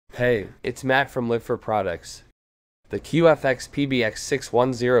Hey, it's Matt from Live for Products. The QFX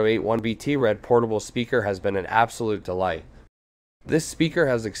PBX61081BT Red portable speaker has been an absolute delight. This speaker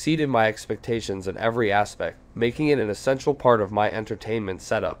has exceeded my expectations in every aspect, making it an essential part of my entertainment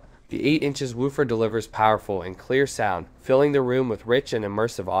setup. The 8 inches woofer delivers powerful and clear sound, filling the room with rich and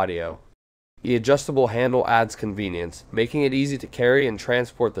immersive audio. The adjustable handle adds convenience, making it easy to carry and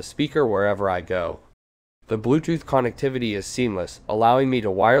transport the speaker wherever I go. The Bluetooth connectivity is seamless, allowing me to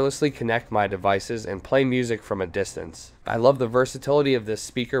wirelessly connect my devices and play music from a distance. I love the versatility of this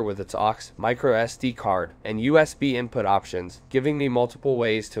speaker with its aux, micro SD card, and USB input options, giving me multiple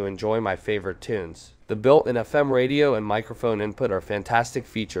ways to enjoy my favorite tunes. The built-in FM radio and microphone input are fantastic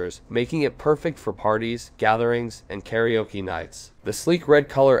features, making it perfect for parties, gatherings, and karaoke nights. The sleek red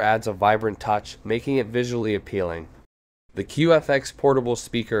color adds a vibrant touch, making it visually appealing. The QFX portable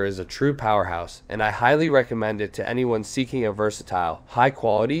speaker is a true powerhouse, and I highly recommend it to anyone seeking a versatile,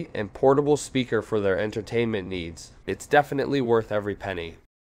 high-quality, and portable speaker for their entertainment needs. It's definitely worth every penny.